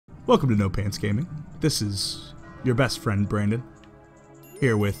Welcome to No Pants Gaming. This is your best friend, Brandon.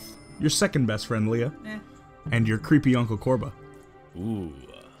 Here with your second best friend, Leah. And your creepy Uncle Corba. Ooh.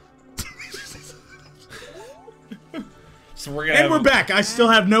 So we're back. I still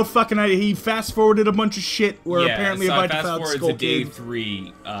have no fucking idea. He fast-forwarded a bunch of shit. We're apparently so about to find Skull to day Kid.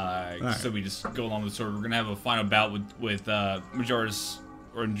 3, so we just go along with the story. We're gonna have a final bout with Majora's,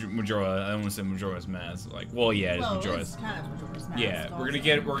 or Majora. I don't want to say Majora's Mask. Like, well, yeah, it's Majora's. It's kind of Majora's Mask. Yeah, we're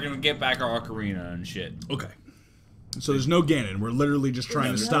gonna get back our ocarina and shit. Okay. So there's no Ganon. We're literally just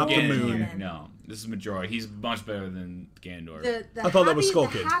trying to stop the moon. No, this is Majora. He's much better than Ganondorf. The I thought that was Skull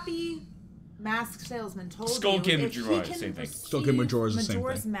Kid. The happy mask salesman told Skull you Kid, if Majora, he same can thing. Skull Kid, Majora's the same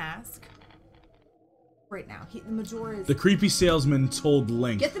Majora's thing. mask. Right now, the Majora is. The creepy salesman told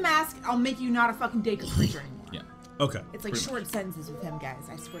Link. Get the mask. I'll make you not a fucking Deku creature anymore. Yeah. Okay. It's like short sentences with him, guys.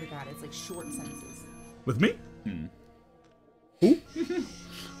 I swear to God, it's like short sentences. With me? Hmm. Who?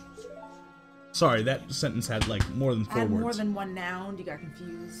 Sorry, that sentence had like more than 4 I had words. more than one noun. You got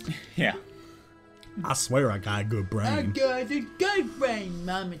confused. Yeah. I swear I got a good brain. got a good brain,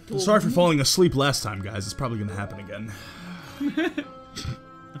 Mama told Sorry for me. falling asleep last time, guys. It's probably gonna happen again.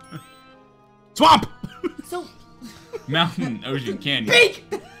 Swamp! So. Mountain, ocean, candy. Beak!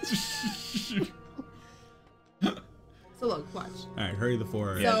 So look, watch. Alright, hurry the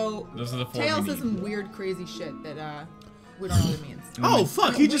 4. Yeah. So, Those are the 4 Tails we says need. some weird, crazy shit that we don't know what it means. Oh,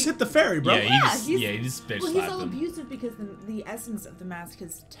 fuck, he just hit the fairy, bro. Yeah, he just bitch Well, he's slapped all him. abusive because the essence of the mask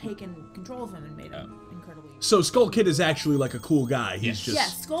has taken control of him and made him incredibly. So Skull Kid is actually like a cool guy. He's Yes. just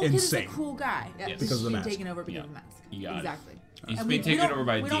Yes, Skull Kid insane. is a cool guy. Yes. Because of the mask. Taken over because Yeah. of the mask. You got it. Exactly. He's And been we taken don't- over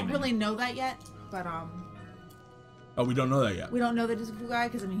by a We demon. don't really know that yet, but Oh, we don't know that yet. we don't know that he's a cool guy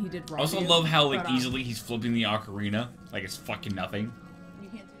because I mean he did wrong. I also love how like easily he's flipping the ocarina, like it's fucking nothing. You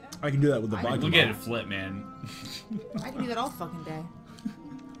can't do that. I can do that with the I vodka. Look at it flip, man. I can do that all fucking day.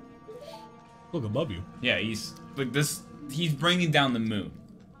 Look above you. Yeah, he's like this. He's bringing down the moon.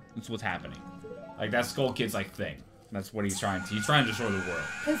 That's what's happening. Like that Skull Kid's like thing. That's what he's trying to. He's trying to destroy the world.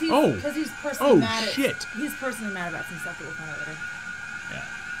 Because he's personally mad at. shit. He's personally mad about some stuff that we'll find out later. Yeah.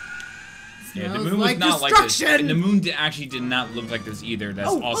 Yeah, the Smells moon was like not like this. destruction! And the moon actually did not look like this either. That's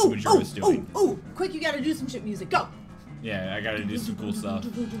also what Majora's doing. Oh, quick, you gotta do some shit music. Go! Yeah, I gotta do some cool stuff. So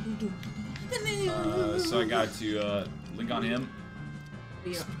I got to link on him,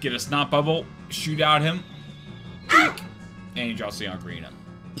 get a snot bubble, shoot out him, and he drops the ocarina.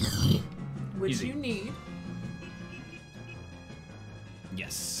 Which Easy. you need.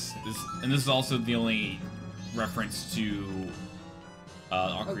 Yes. This is also the only reference to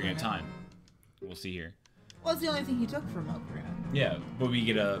Ocarina of Time. We'll see here. Well, it's the only thing he took from Ocarina. Yeah, but we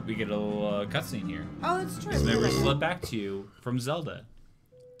get a little cutscene here. Oh, it's true. This memory is led back to you from Zelda.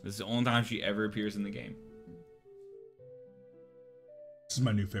 This is the only time she ever appears in the game. This is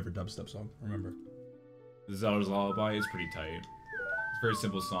my new favorite dubstep song, remember. The Zelda's Lullaby is pretty tight. It's a very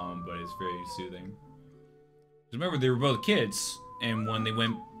simple song, but it's very soothing. Remember, they were both kids, and when they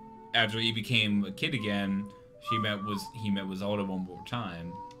went after he became a kid again, he met with Zelda one more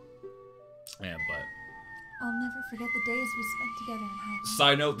time. Yeah, but I'll never forget the days we spent together in Hyrule.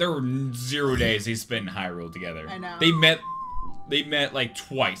 side note, there were 0 days they spent in Hyrule together. I know. They met like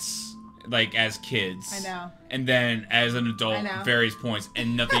twice, like as kids. I know. And then as an adult, I know. various points,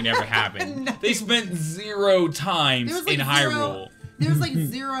 and nothing ever happened. Nothing. They spent 0 times There was like in Hyrule. There was like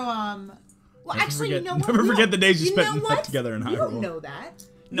 0, well, actually, you know what? Never forget the days you spent know what? together in You don't Hyrule. know that.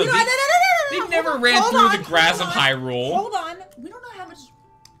 No, We don't- they Hold never on, ran hold through on, the grass hold of on. Hyrule. Hold on. We don't know how much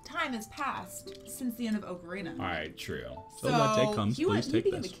time has passed since the end of Ocarina. Alright, true. So that day comes, he please take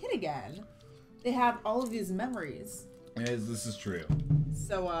became this. a kid again. They have all of these memories. This is true.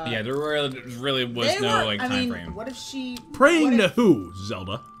 So, Yeah, there really was they no were- like I time mean, frame. what if she... Praying what to if who,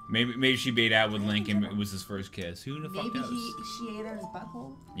 Zelda? Maybe she made out with Link and it was his first kiss. Who the fuck Maybe knows? she ate out his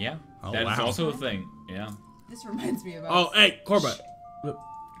butthole? Yeah, Oh, that is wow. also a thing. Yeah. This reminds me of... Oh, hey, Corba.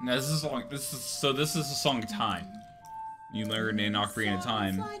 Now this is a song. This is a song Time. You learn in Ocarina of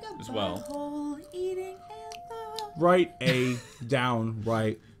Time as well. Write A down,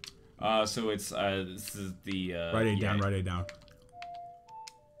 right. So it's this is the Write A yeah. down, write A down.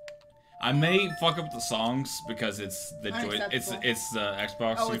 I may fuck up the songs because it's the Unacceptable. it's the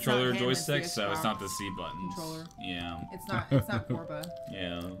Xbox Oh, it's controller not him, it's the joystick, so it's Xbox not the C buttons. controller. Yeah. It's not Corba.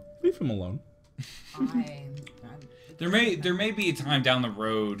 Yeah. Leave him alone. There may be a time down the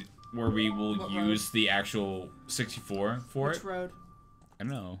road where we will What use the actual 64 for Which it. road? I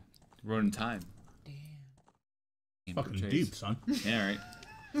don't know. Road in Time. Damn. Fucking deep, son. Yeah, right.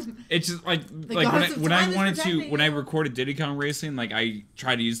 It's just like gods of when I time is wanted to protecting when I you. recorded Diddy Kong Racing, like I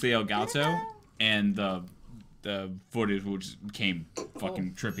tried to use the Elgato and the the footage which became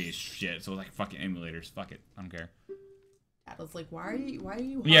fucking trippy as shit. So it was like fucking emulators. Fuck it, I don't care. I was like, why are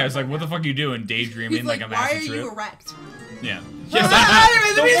you? Yeah, it's like, what the fuck are you doing? Daydreaming like a why massive are trip. You erect? Yeah.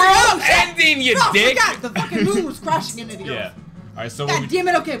 The world's ending, you dick. The fucking moon was crashing into the earth. Yeah. All right, so God damn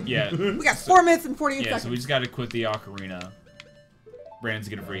it. Okay. Yeah. We got 4 minutes and 48 seconds. Yeah, so we just gotta quit the ocarina. Brandon's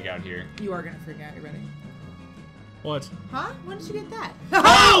gonna freak out here. You are gonna freak out. You ready? What? Huh? When did you get that?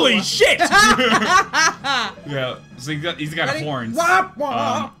 Holy shit! Yeah. So he's got Ready? horns. Wop,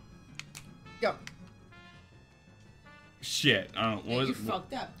 wop. Go. Shit. I don't know. What was You it?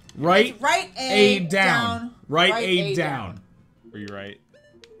 fucked up. Right. Right A down. Right A down. Were you right?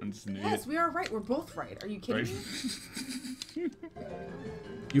 I'm just an idiot. Yes, we are right. We're both right. Are you kidding me?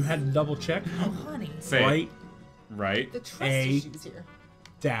 You had to double check. Oh, honey. Say Right. Right. The trust A. issues here.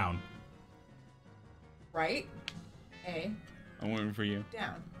 Down. Right. A. I'm waiting for you.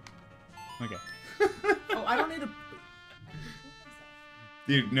 Down. Okay. Oh, I don't need to.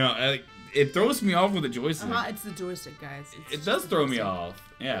 Dude, no. It throws me off with the joystick. It's the joystick, guys. It does throw me off.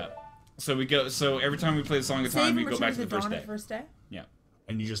 Yeah. So we go. So every time we play the song of time, we go back to the first day. Yeah.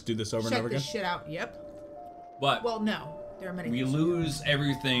 And you just do this over Check and over this again? shit out. Yep. But Well, no. There are many. we things. lose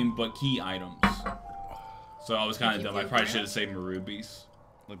everything but key items. So I was kind of dumb. I probably should have saved my rubies.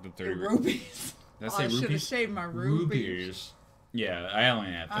 Like the 30 Rubies. Did I Oh, say I should have rubies? shaved my rubies. Rubies. Yeah, I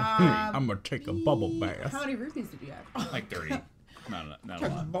only had 30. I'm gonna take a bubble bath. How many rupees did you have? Like 30. Not a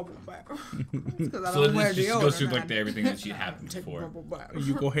lot. Bubble bath. Because I So don't wear this just deodorant. goes through like everything that she happened Take a before. bubble bath.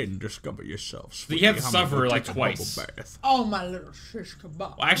 You go ahead and discover yourself. So you have to sweetie. I'm suffer gonna like take a bubble twice. bath. Oh, my little shish kebab.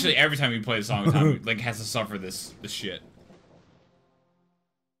 Well, actually, every time we play the song of time, like has to suffer this shit.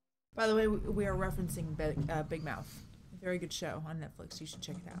 By the way, we are referencing Big Mouth. A very good show on Netflix. You should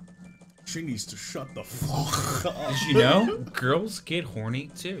check it out. She needs to shut the fuck up. Did you know girls get horny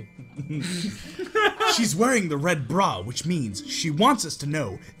too? She's wearing the red bra, which means she wants us to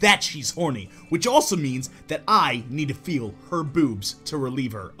know that she's horny, which also means that I need to feel her boobs to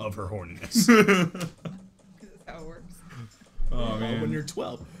relieve her of her horniness. That's how it works. Oh When you're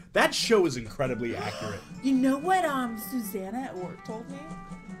 12. That show is incredibly accurate. You know what Susanna at work told me?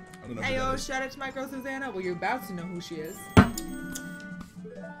 I don't know Hey who that yo, is. shout out to my girl Susanna. Well, you're about to know who she is.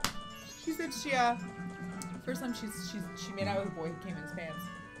 She said first time she made out with a boy who came in his pants.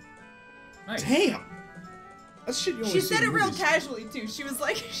 Nice. Damn! That shit you only She see said in it real movies. casually too. She was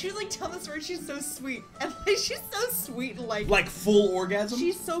like telling the story. She's so sweet and like she's so sweet and Like full orgasm?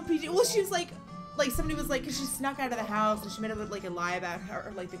 she's so PG. Well, she was like somebody was like, cause she snuck out of the house and she made up like a lie about her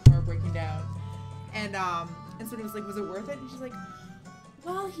or like the car breaking down, and somebody was like, was it worth it? And she's like,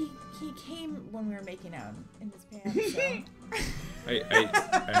 well, he came when we were making out in his pants. So.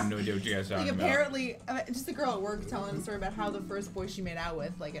 I have no idea what you guys are Like talking about. apparently, just a girl at work telling a story about how the first boy she made out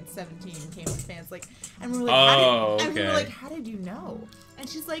with, like at 17, came in his pants. Like, and we were like, and we were okay. like, how did you know? And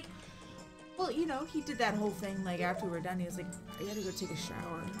she's like, well, you know, he did that whole thing. Like after we were done, he was like, I gotta go take a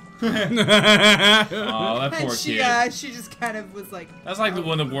shower. Oh, that And poor she, kid. she just kind of was like, That's like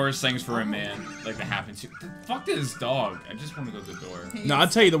one of the worst things for a man, like that happen to. Fuck this dog. I just want to go to the door. No, I'll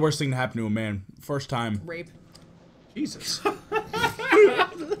tell you the worst thing to happen to a man. First time. rape. Jesus. Am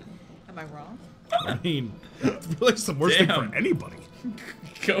I wrong? I mean, it's really the worst thing Damn. for anybody.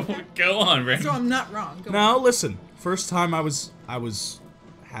 Go on, Ray. So I'm not wrong. Go Now on. listen. First time I was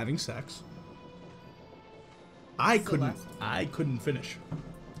having sex. I couldn't finish.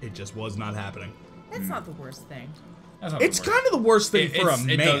 It just was not happening. That's not the worst thing. That's not It's the worst. kind of the worst thing for a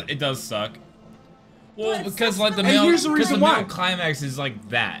It's- man. It does suck. Well, But because like the and male, here's the because the reason male why. climax is like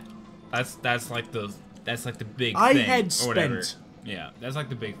that. That's like the big I thing. had or whatever. spent- Yeah, that's like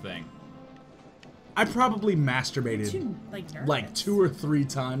the big thing. I probably You're masturbated too, like, nervous. like 2 or 3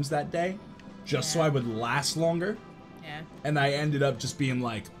 times that day, just so Yeah. I would last longer. Yeah. And I ended up just being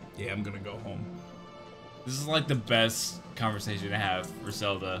like, yeah, I'm gonna go home. This is like the best conversation to have for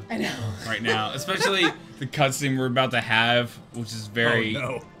Zelda I know. right now, especially the cutscene we're about to have, which is very Oh,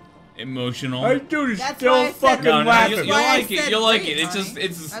 no. emotional. I do That's still why I said fucking No, no, laughing. you'll why I like it. said You'll like rape, it. It's just, honey.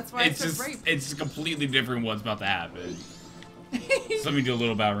 it's just, That's why I it's said just, rape. it's completely different what's about to happen. So let me do a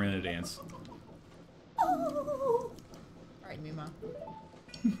little ballerina dance. Alright, Mima.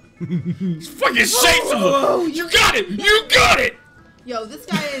 Fucking shake some. You got it. You got it. Yo, this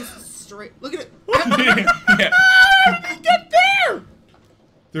guy is straight. Look at it. Yeah. Get there!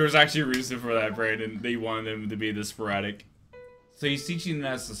 There was actually a reason for that, Brandon. They wanted him to be this sporadic. So he's teaching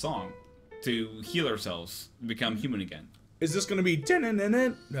us the song to heal ourselves, become human again. Is this gonna be?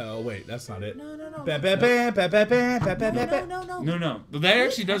 No, wait, that's not it. No, no, no. Ba ba ba ba ba ba ba ba No, ba. no, no, no. No, no. But that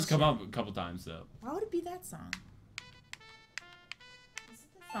actually does come up a couple times, though. Why would it be that song?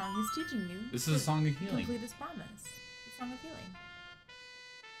 song. He's teaching you. This is a song of healing. Complete his promise. The song of healing.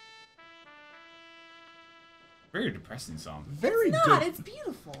 Very depressing song. Very It's not. good. It's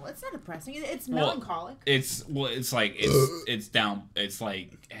beautiful. It's not depressing. It's melancholic. It's like it's down. It's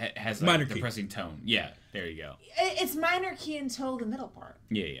like has like Minor a key. depressing tone. Yeah, there you go. It's minor key until the middle part.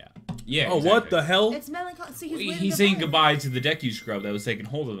 Yeah. Oh, what the hell? It's melancholic. See, He's saying goodbye to the Deku scrub that was taking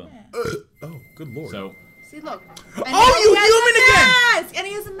hold of him. Yeah. Oh, good lord. So See, look. Oh, you human again! Mask, and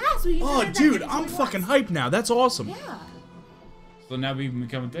he has a mask. So he Oh, can dude, attack I'm anything he fucking wants. hyped now. That's awesome. Yeah. so now we can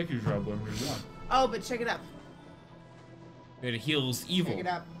become a Deku scrub when we're done. Oh, but check it out. It heals evil. Check it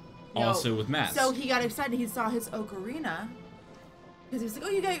out. Also with masks. So he got excited. He saw his ocarina. Because he was like, oh,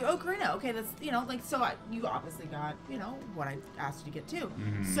 you got your ocarina. Okay, that's, like, so you obviously got, what I asked you to get too.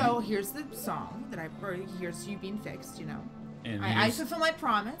 Mm-hmm. So here's the song that here's you being fixed, And I fulfill my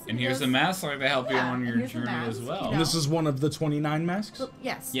promise. And here's the mask like to help you Yeah, on and your here's the journey mask, as well. you And this is one of the 29 masks? But,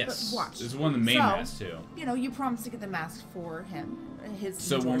 yes. Yes. But watch. This is one of the main So, masks too. You promised to get the mask for him. His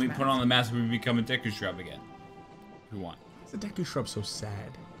So when Majora's we mask. put on the mask, we become a Deku scrub again. Who won? Why is the Deku Shrub so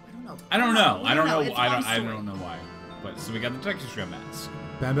sad? I don't know. I don't know. I don't know. I don't know why. But so we got the Deku scrub mask.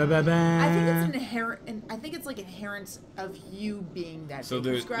 Ba ba ba ba. I think it's inherent, and I think it's like inherent of you being that. So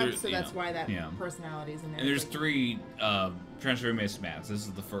Deku scrub, there's so you that's know, why that yeah. personality is in there. And there's Like, 3 transformation masks. This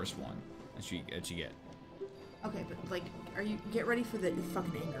is the first one that you get. Okay, but like, get ready for the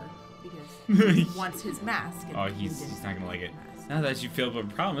fucking anger because he wants his mask. And Oh, you he's didn't not gonna like get it. the mask. Now that you filled a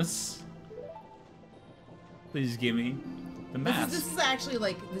promise, please give me the mask. This is actually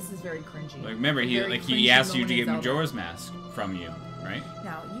like this is very cringy. Like, remember, A he very he cringy asked you moment to in get Zelda. Majora's mask from you, right?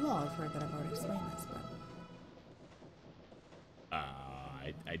 Now you all have heard that I've already explained this, but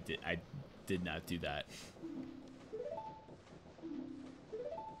I did not do that.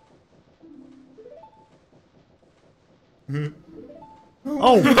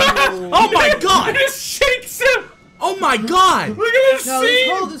 Oh! Oh my god! It shakes him! Oh my god! Look at this no,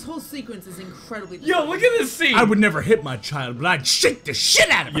 scene! this whole sequence is incredibly. Yo, look at this scene! I would never hit my child, but I'd shake the shit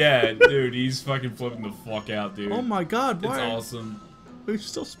out of him! Yeah, dude, he's fucking flipping the fuck out, dude. Oh my god, It's why? awesome. He's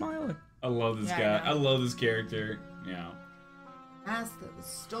still smiling. I love this Yeah, I guy. know. I love this character. Yeah. mask that was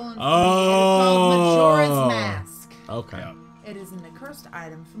stolen from Oh. me. It is called Majora's Mask. Okay. Yeah. It is an accursed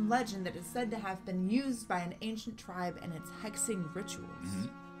item from legend that is said to have been used by an ancient tribe in its hexing rituals. Mm-hmm.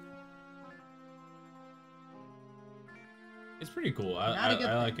 It's pretty cool. Not a I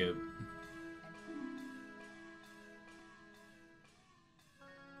good like it.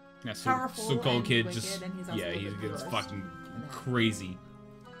 Yeah, Powerful so cold and kid wicked, just and he's also yeah, a he's little bit gets gross. fucking And then- crazy.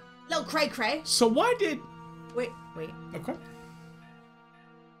 No, cray cray. So why did... Wait. Okay.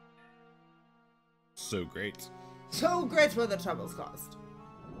 So great. So great were the troubles caused.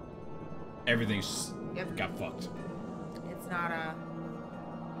 Everything's Yep. got fucked. It's not a.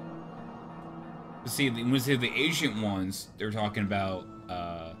 See, when we say the ancient ones, they're talking about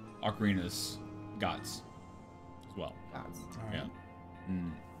Ocarina's gods as well. Gods. Yeah.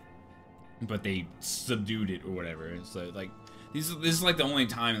 But they subdued it or whatever. So like, this is like the only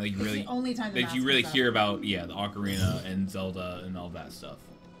time that you It's really the only time the that you mask really comes hear up. about the Ocarina and Zelda and all that stuff.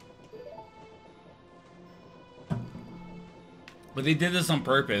 But they did this on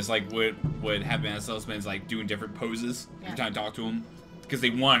purpose. Like what happened at Salesman's like doing different poses every time I talk to him because they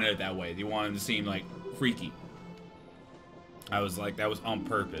wanted it that way. They wanted him to seem like freaky. I was like, that was on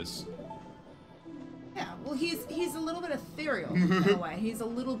purpose. Yeah. Well, he's a little bit ethereal in a way. He's a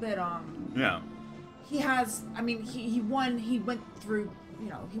little bit Yeah. He has. I mean, he went through.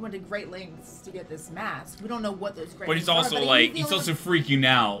 He went to great lengths to get this mask. We don't know what those great. But he's lengths are, also but like, the he's only also one- freaking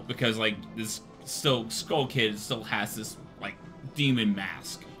out because like this Skull Kid still has this like demon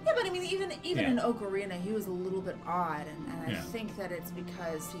mask. Yeah, but I mean, even Yeah. in Ocarina, he was a little bit odd, and I Yeah. think that it's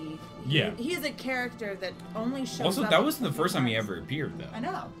because Yeah. he's a character that only shows Also, up that a wasn't the couple first time he times. ever appeared though. I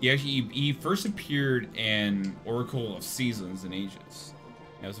know. Yeah, he first appeared in Oracle of Seasons and Ages.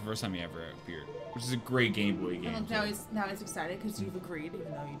 That was the first time he ever appeared, which is a great Game Boy game. And too. now he's excited because you've agreed,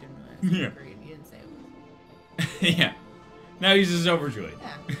 even though you didn't realize you Yeah. agreed. You didn't say it was. Yeah. Now he's just overjoyed.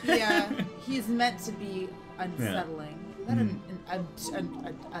 Yeah. He's meant to be unsettling. Is that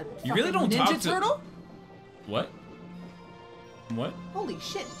a You really fucking don't Ninja talk to- Turtle? What? What? Holy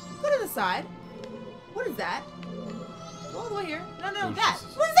shit! Go to the side. What is that? Go all the way here. No, Oh, that.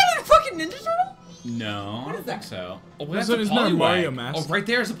 Jesus. What is that? A fucking Ninja Turtle? No, I What don't is think that? so. Oh, That's that's a not a Mario Poliwag. mask. Oh, right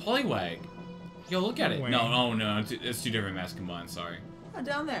there is a Poliwag. Yo, look at it. Wait. No, it's two different masks combined. Sorry. Oh,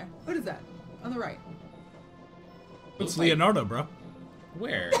 down there. What is that? On the right. It's Leonardo, bro.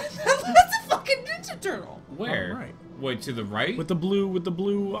 Where? That's a fucking Ninja Turtle. Where? right. Wait, to the right? With the blue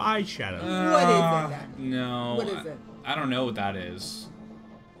eyeshadow. What is it then? No. What is it? I don't know what that is.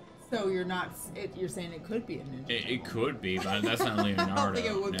 So you're not. You're saying it could be a ninja. It could be, but that's not Leonardo. I don't think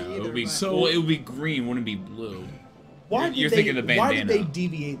it would be no, either, it would be. but- Well, it would be green. Wouldn't be blue. You're they, thinking the why did they bandana.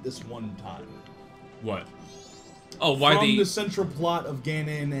 deviate this one time? What? Oh, why From they? the central plot of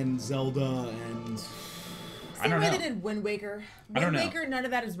Ganon and Zelda and... I don't Same way know. they did Wind Waker. I don't Wind know. Waker, none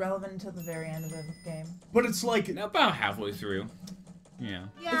of that is relevant until the very end of the game. But it's like... About halfway through. Yeah.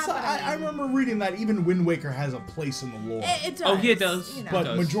 Yeah, It's, but I remember reading that even Wind Waker has a place in the lore. It does. Oh, yeah, it does. You know. But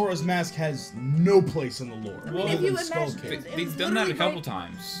does. Majora's Mask has no place in the lore. I mean, other if you than Skull imagine- Kid. it They've was done that a literally couple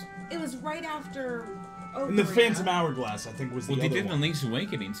right- times. It was right after. In the Ocarina. Phantom Hourglass, I think, was the Well, they other did one. in Link's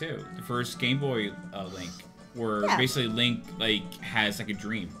Awakening too. The first Game Boy Link, where Yeah. basically Link has like a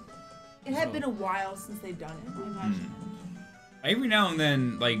dream. It had been a while since they've done it. I imagine. Every now and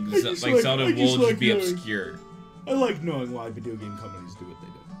then, just like- Zelda I will just just like be knowing. obscure. I like knowing why video game companies do what they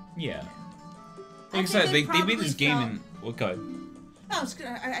do. Yeah. I Like I think said, they made probably this game felt- and well, go ahead. No, I was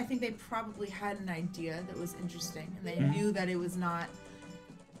gonna. I think they probably had an idea that was interesting, and they Mm-hmm. knew that it was not.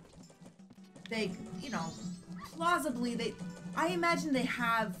 They, plausibly, they. I imagine they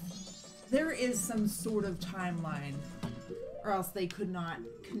have. There is some sort of timeline, or else they could not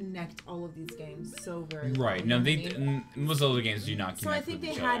connect all of these games so very well, Right. you No, know they what I mean? most other games do not connect So I think with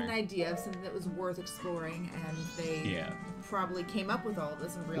they each had other. an idea of something that was worth exploring, and they Yeah. probably came up with all of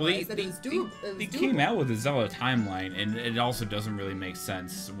this and Well, realized that it was doable. they came out with a Zelda timeline, and it also doesn't really make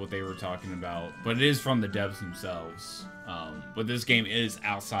sense what they were talking about. But it is from the devs themselves. But this game is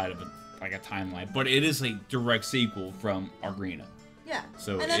outside of a timeline, but it is a direct sequel from Ocarina. Yeah.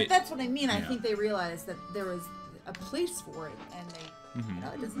 So and that's what I mean. I yeah. think they realized that there was a place for it, and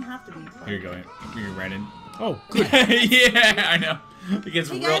they, it doesn't have to be. Here you go. You're Brandon. Oh, good. Yeah, I know. It gets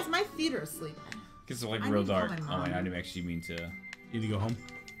Hey real. guys, my feet are asleep. Gets like I real need to call dark. my Oh, mom. wait, I didn't actually mean to. You need to go home?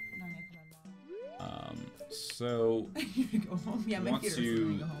 No, I need to call my mom. So I need to go home. Yeah, my Want feet are asleep. I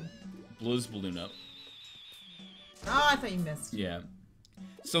need to go home. blow this balloon up. Oh, I thought you missed. Yeah.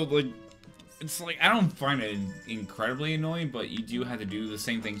 So it's like I don't find it incredibly annoying, but you do have to do the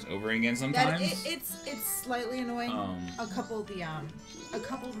same things over again That sometimes. it's slightly annoying. A couple of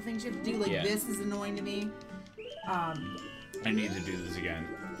the things you have to do, like Yeah. this, is annoying to me. I need to do this again.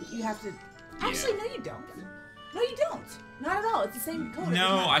 You have to. Actually, no, you don't. No, you don't. Not at all. It's the same code.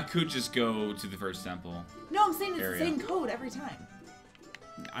 No, every I time. could just go to the first temple. No, I'm saying it's area. the same code every time.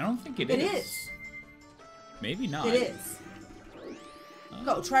 I don't think It is. is. Maybe not. It is.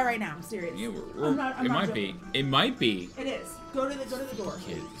 Go try right now. I'm serious. Yeah, I'm not it might joking. be. It might be. It is. Go to the door.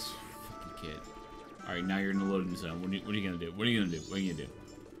 Kids, fucking kid. All right, now you're in the loading zone. What are you gonna do? What are you gonna do? What are you gonna do?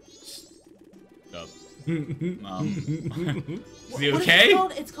 Stop. Is he What is okay? it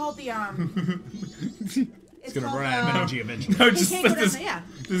called? It's called the It's gonna run out of energy eventually. No, They just can't go this, down there, yeah.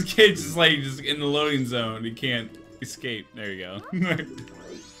 this kid's just in the loading zone. He can't escape. There you go.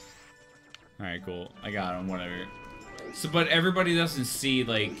 Alright, cool. I got him, whatever. So, but everybody doesn't see,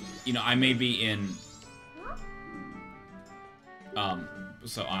 I may be in...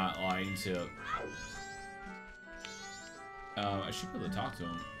 So I need to... I should be able to talk to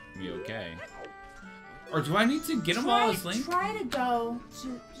him. Be okay. Or do I need to get him all his link? Try to go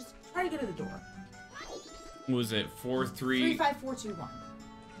to the door. What was it? 4, 3... 35421.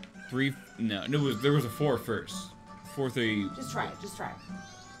 3... No, there was a 4 first. 4, 3... Just try it. Just try it.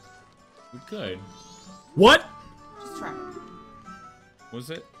 We could. What? Just try it. What was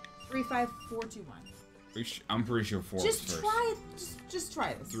it? 35421. I'm pretty sure 4 Just was first. try it. Just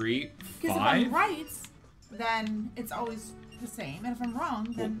try this. 3, Because 5? if I'm right, then it's always the same, and if I'm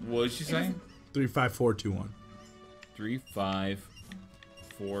wrong, then What did she say? doesn't- 35421. 3, 5,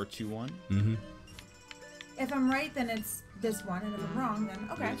 4, 2, 1. Mm-hmm. if I'm right, then it's this one, and if I'm wrong, then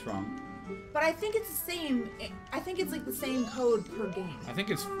okay. That's wrong. But I think it's the same. I think it's like the same code per game. I think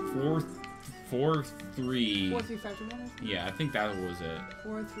it's 4, 3. 4351. Yeah, I think that was it.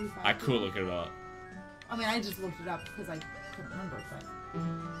 435. I could look it up. I mean, I just looked it up because I couldn't remember it, but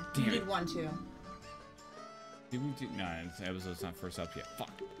Damn you it. did one too. Did we do? No, the episode's not first up yet.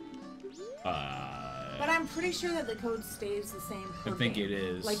 Fuck. But I'm pretty sure that the code stays the same per I think game. it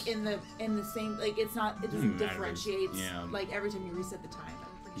is. Like in the same, like it doesn't matter. differentiate. Yeah. Like every time you reset the time,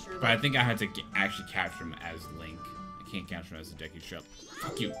 I'm pretty sure. But I like, think I had to actually capture him as Link. I can't capture him as a Deku Shop.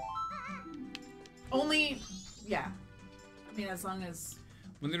 Fuck you. only, yeah. I mean, as long as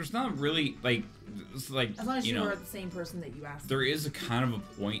When there's not really it's like as long as you you know, are the same person that you asked. there is a kind of a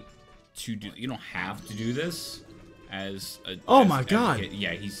point to do. You don't have to do this as a. Oh as- my as a God. kid.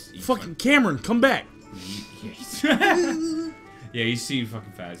 Yeah, he's Fucking Cameron, come back. Yeah, he's too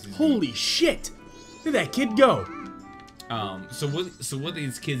fucking fast. Holy shit. Where'd that kid go? So what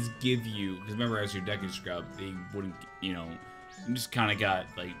these kids give you? Because remember, as your Deku Scrub, they wouldn't. You just kind of got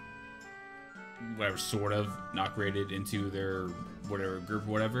whatever, sort of not graded into their whatever group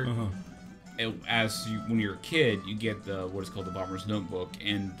or whatever. When you're a kid, you get what is called the Bomber's Notebook,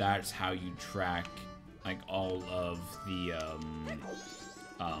 and that's how you track like all of the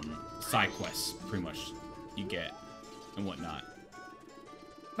side quests, pretty much, you get and whatnot.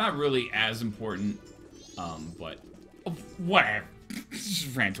 Not really as important, but whatever.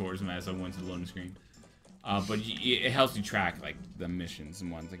 Just ran towards him as I went to the loading screen. But it helps you track like the missions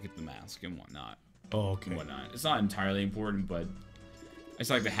and ones, like get the mask and whatnot. Oh, okay. And whatnot. It's not entirely important, but I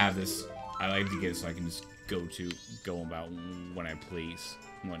just like to have this. I like to get it so I can just go about when I please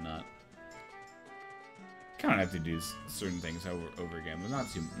and whatnot. Kind of have to do certain things over again, but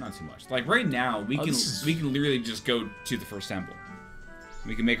not too much. Like right now, we can literally just go to the first temple.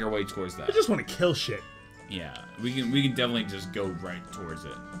 We can make our way towards that. I just want to kill shit. Yeah, we can definitely just go right towards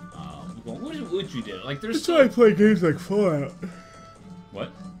it. What you did? Like there's. That's why I play games like Fallout.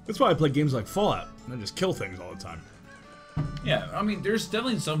 What? That's why I play games like Fallout. I just kill things all the time. Yeah, I mean, there's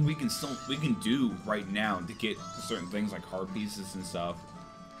definitely something we can do right now to get certain things like heart pieces and stuff.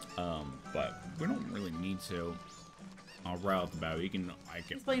 But we don't really need to. Right off the bat, He's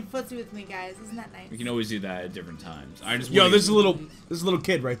playing footsie with me, guys. Isn't that nice? We can always do that at different times. There's a little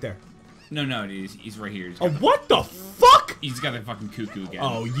kid right there. No, he's right here. What the fuck? He's got the fucking cuckoo again.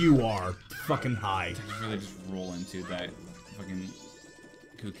 Oh, you are fucking high. I just really just roll into that fucking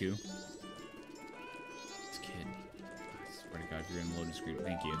cuckoo. This kid. I swear to God, if you're in the loading screen,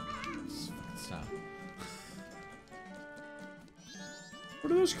 thank you. Just fucking stop.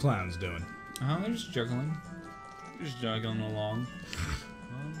 What are those clowns doing? They're just juggling. Just juggling along.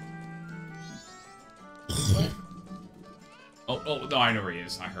 Oh, no, I know where he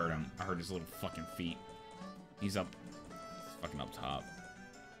is. I heard him. I heard his little fucking feet. He's fucking up top.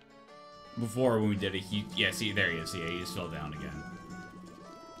 Before, when we did it, see, there he is. Yeah, he just fell down again.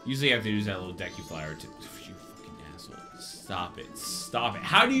 Usually you have to use that little decky flyer to... You fucking asshole. Stop it. Stop it.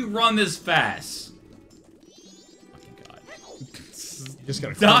 How do you run this fast? Fucking God. You just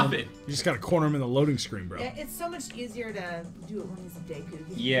gotta Stop it. You just gotta corner him in the loading screen, bro. Yeah, it's so much easier to do it when he's a Deku.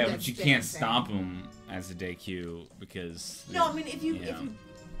 Yeah, but you can't stop him as a Deku because... No, I mean, if you...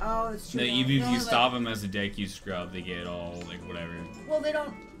 Oh, it's true. No, even if you stop him as a Deku scrub, they get all, like, whatever. Well, they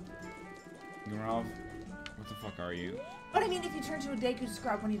don't... Ralph, what the fuck are you? But I mean, if you turn to a Deku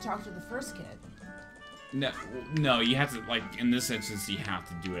scrub when you talk to the first kid. No, you have to, like, in this instance, you have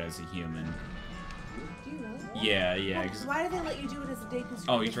to do it as a human. Do you really? Yeah. Well, why do they let you do it as a Deku scrub?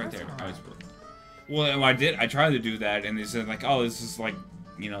 Oh, he's right there. Well, I did. I tried to do that, and they said, like, oh, this is, like,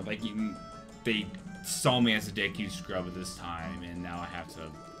 you know, like, they saw me as a Deku scrub at this time, and now I have to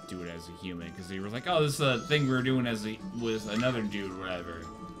do it as a human, because they were like, oh, this is a thing we were doing with another dude, or whatever.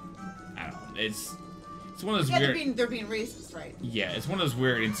 I don't know. It's one of those weird... they're being racist, right? Yeah, it's one of those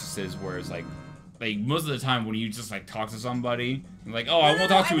weird instances where it's like most of the time when you just like talk to somebody, you're like, oh, I won't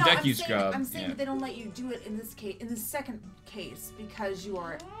talk to a Deku scrub. I'm saying that they don't let you do it in this case, in the second case, because you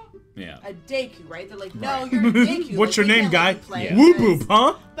are a Deku, right? They're like, no, you're a Deku. What's your name, guy? Yeah. Whoop boop,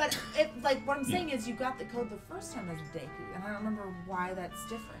 huh? But like what I'm saying is, you got the code the first time as a Deku, and I don't remember why that's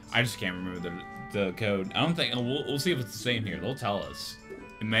different. I just can't remember the code. I don't think we'll see if it's the same here. They'll tell us.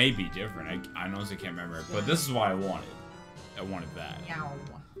 It may be different. I honestly can't remember it, but this is what I wanted. I wanted that. Yow.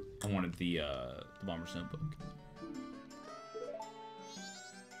 I wanted the Bomber's Notebook.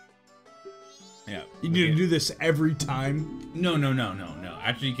 Yeah. You need to do this every time? No.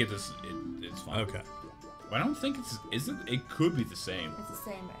 After you get this, it's fine. Okay. But I don't think it could be the same. It's the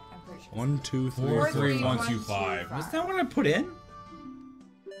same, I'm pretty sure. 1, 2, 3, 4, 4, 3, 1, 2, 5. Was that what I put in?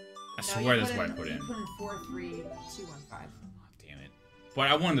 I swear that's what I put in. You put in 4, 3, 2, 1, 5. Damn it. But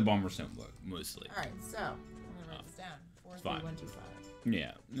I wanted the Bomber's Notebook, mostly. Alright, so, I'm gonna write this down. 4, 3, 1, 2, 5.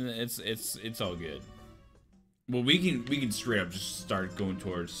 Yeah, it's all good. Well, we can straight up just start going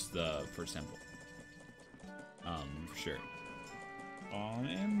towards the first temple. For sure.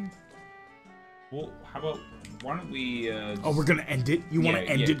 And well, how about why don't we? Oh, we're gonna end it. You want to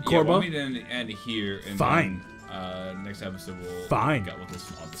end it, Korba? Yeah, want me to end it here? And fine. Then, next episode we'll fine. With this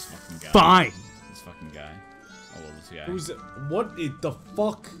fucking guy. Fine. This fucking guy. I love this guy. Who's it? What the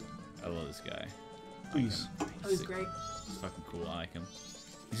fuck? I love this guy. Please. Oh, he's great. He's fucking cool. I like him.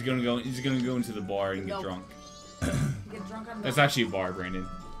 He's gonna go into the bar and get drunk. Get drunk on milk. That's actually a bar, Brandon.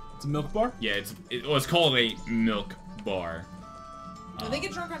 It's a milk bar? Yeah, it's called a milk bar. No, they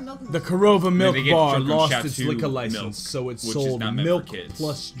get drunk on milk. The Korova Milk Bar lost its Chatu liquor license, milk, so it which sold is not meant milk for kids.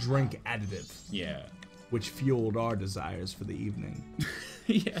 plus drink additive. Yeah. Which fueled our desires for the evening.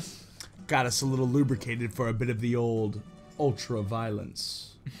 Yes. Got us a little lubricated for a bit of the old ultra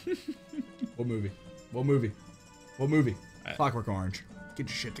violence. What movie? Clockwork Orange. Get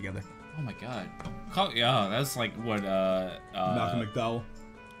your shit together. Oh my god. Yeah, that's like what Malcolm McDowell.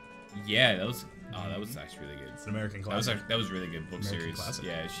 Yeah, that was actually really good. It's an American classic. That was really good book American series. classic.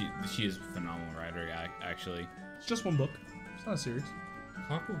 Yeah, she is a phenomenal writer actually. It's just one book. It's not a series.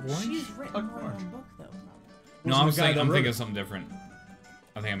 Clockwork Orange? She's written Clockwork more than Orange. one book though. No, Wasn't I'm the guy saying that I'm wrote thinking it. of something different.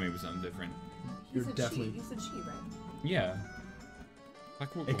 I think I maybe something different. You're definitely. You said she, right? Yeah.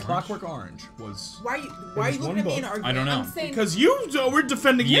 Clockwork A Orange? Clockwork Orange was. Why are you was looking one at me and book. arguing? I don't know. I'm saying Because you were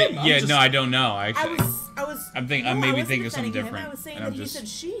defending him. I'm Yeah, just- no, I don't know. Actually, I was. I'm thinking. no, I'm I maybe wasn't thinking of something defending him. different. I was saying and that I'm he just. said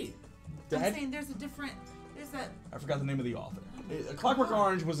she. Dad? I'm saying there's that. I forgot the name of the author. A Clockwork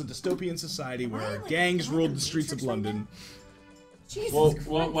Orange was a dystopian society Am I, where like, gangs in ruled the the streets of Matrix right London. Jesus Well, Christ.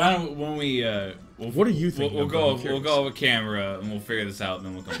 why don't when we What are you thinking We'll of, go. I'm curious. We'll go over camera and we'll figure this out, and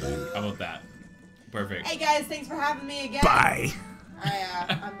then we'll come back. How about that? Perfect. Hey guys, thanks for having me again. Bye.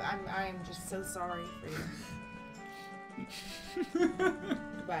 I'm just so sorry for you.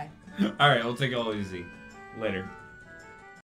 Goodbye. All right, we'll take it all easy. Later.